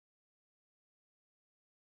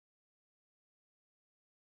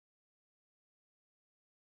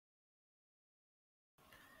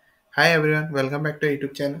Hi everyone, welcome back to our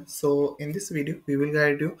YouTube channel. So in this video, we will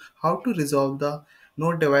guide you how to resolve the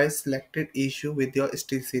no device selected issue with your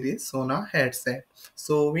SteelSeries Sonar headset.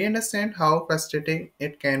 So we understand how frustrating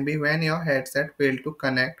it can be when your headset fails to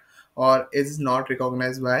connect or is not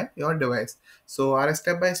recognized by your device. So our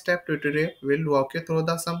step-by-step tutorial will walk you through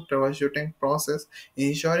the some troubleshooting process,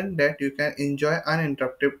 ensuring that you can enjoy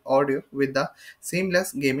uninterrupted audio with the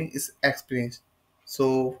seamless gaming experience.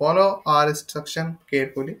 So follow our instruction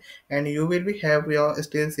carefully and you will be have your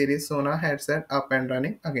SteelSeries Sonar headset up and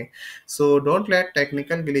running again. So don't let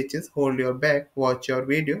technical glitches hold your back. Watch your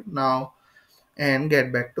video now and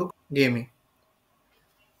get back to gaming.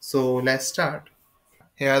 So let's start.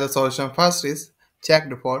 Here the solution first is check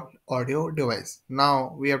default audio device.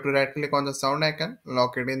 Now we have to right click on the sound icon,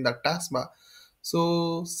 lock it in the taskbar.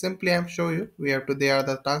 So simply I'm show you we have to there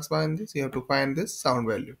the taskbar in this you have to find this sound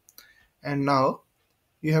value. And now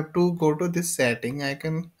you have to go to this setting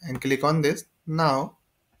icon and click on this. Now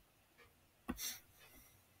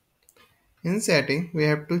in setting we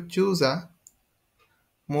have to choose a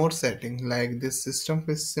more setting like this system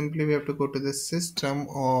is simply we have to go to the system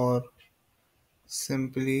or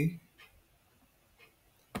simply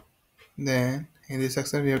then in this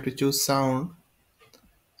section we have to choose sound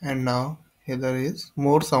and now here there is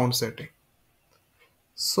more sound setting.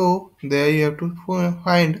 So there you have to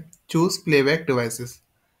find choose playback devices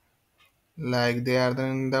like they are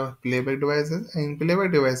in the playback devices. In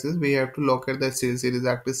playback devices we have to locate the SteelSeries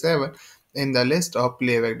Active 7 in the list of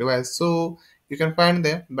playback device. So you can find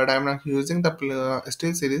them but I'm not using the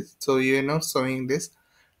SteelSeries so you are not showing this,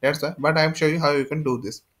 that's why, but I'm showing you how you can do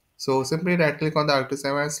this. So simply right click on the Active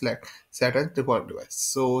 7 and select set as default device.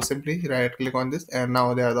 So simply right click on this and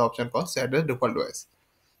now there are the option called set as default device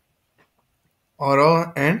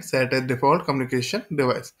or and set as default communication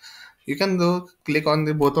device. You can go click on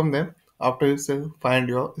the both of them after you find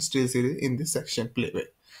your SteelSeries in this section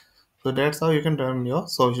playback. So that's how you can run your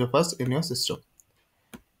solution first in your system.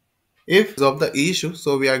 If of the issue,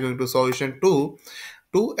 so we are going to solution 2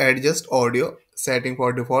 to adjust audio setting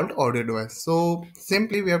for default audio device. So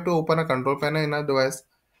simply we have to open a control panel in our device.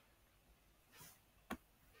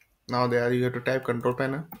 Now there you have to type control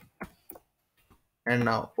panel and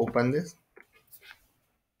now open this.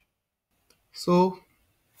 So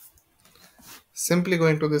simply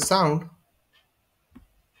going to the sound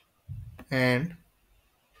and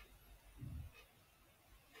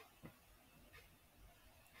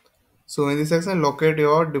so in this section, locate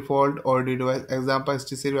your default audio device, example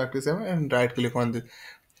STC Active 7 and right click on this.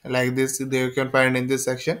 Like this, there you can find in this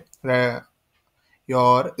section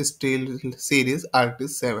your Steel Series Active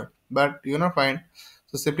 7. But you not find.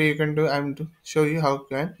 So simply you can do, I'm to show you how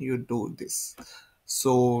can you do this.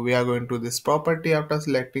 So we are going to this property after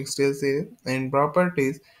selecting Steel Series. In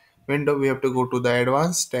properties window, we have to go to the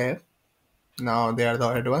advanced tab. Now they are the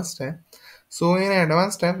advanced tab. So in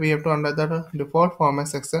advanced tab, we have to under the default format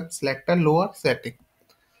section, select a lower setting.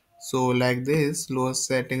 So like this lowest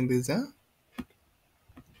setting this है,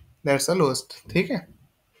 that's the lowest, ठीक है,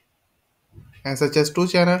 and such as two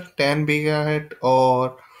channel 10 gigahertz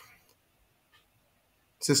or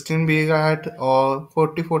 16 gigahertz or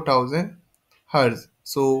 44,000 hertz.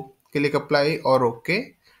 So click apply or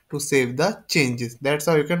OK to save the changes. That's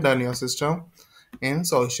how you can run your system in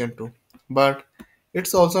solution 2. But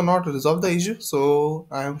it's also not resolve the issue, so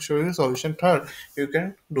I am showing you solution third. You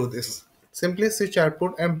can do this. Simply switch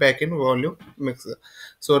output and back in volume mixer.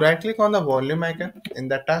 So right click on the volume icon in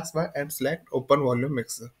the taskbar and select open volume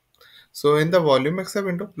mixer. So in the volume mixer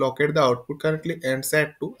window, locate the output correctly and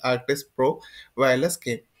set to Artist Pro wireless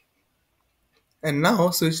gain. And now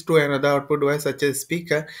switch to another output device such as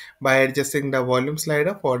speaker by adjusting the volume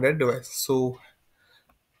slider for that device. So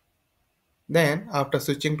then after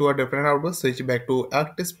switching to a different output, switch back to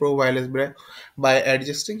Artist Pro wireless by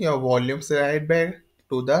adjusting your volume slide back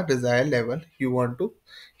to the desired level you want to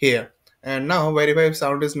hear. And now verify if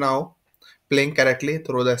sound is now playing correctly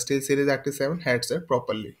through the SteelSeries Active 7 headset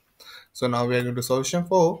properly. So now we are going to solution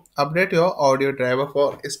 4. Update your audio driver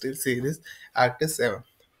for SteelSeries Active 7.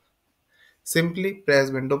 Simply press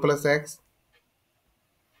Window plus X.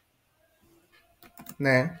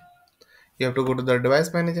 Then you have to go to the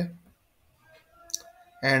device manager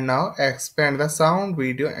and now expand the sound,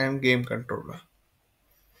 video and game controller.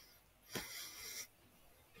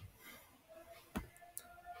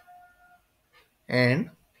 And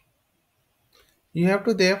you have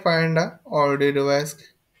to there find a audio device.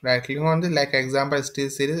 Right click on the like example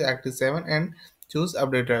SteelSeries Active 7 and choose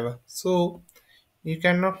update driver. So you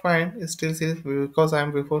cannot find SteelSeries because I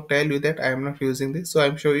am before tell you that I am not using this. So I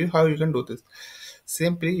am showing you how you can do this.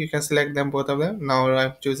 Simply you can select them both of them. Now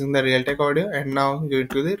I'm choosing the Realtek audio and now go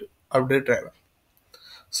to the update driver.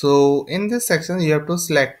 So in this section, you have to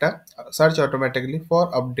select a search automatically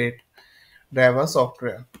for update driver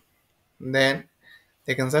software. Then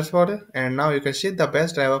they can search for it, and now you can see the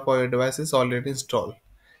best driver for your device is already installed.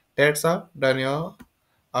 That's how done your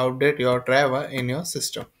update your driver in your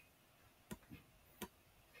system.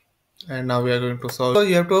 And now we are going to solve. So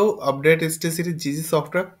you have to update SteelSeries GG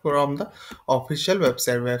software from the official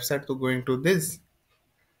website. To going to this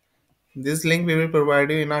link we will provide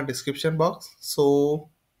you in our description box. So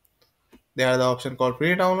there are the option called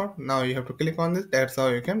free download. Now you have to click on this. That's how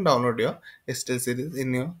you can download your SteelSeries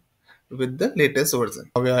in your with the latest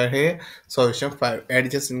version. Now we are here. Solution 5.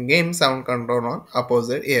 Adjust in game sound control on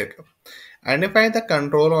opposite ear cup. Identify the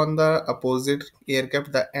control on the opposite ear cup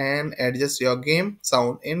and adjust your game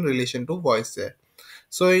sound in relation to voice set.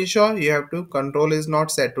 So ensure you have to control is not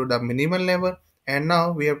set to the minimal level, and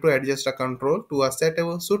now we have to adjust the control to a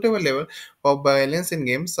suitable level for balance in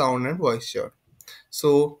game sound and voice share.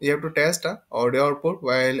 So you have to test the audio output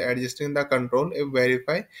while adjusting the control if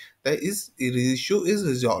verify the issue is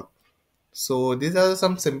resolved. So these are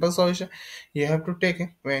some simple solution you have to take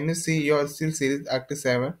when you see your SteelSeries Active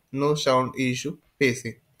 7 no sound issue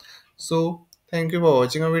facing. So thank you for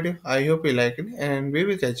watching our video. I hope you like it and we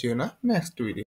will catch you in a next video.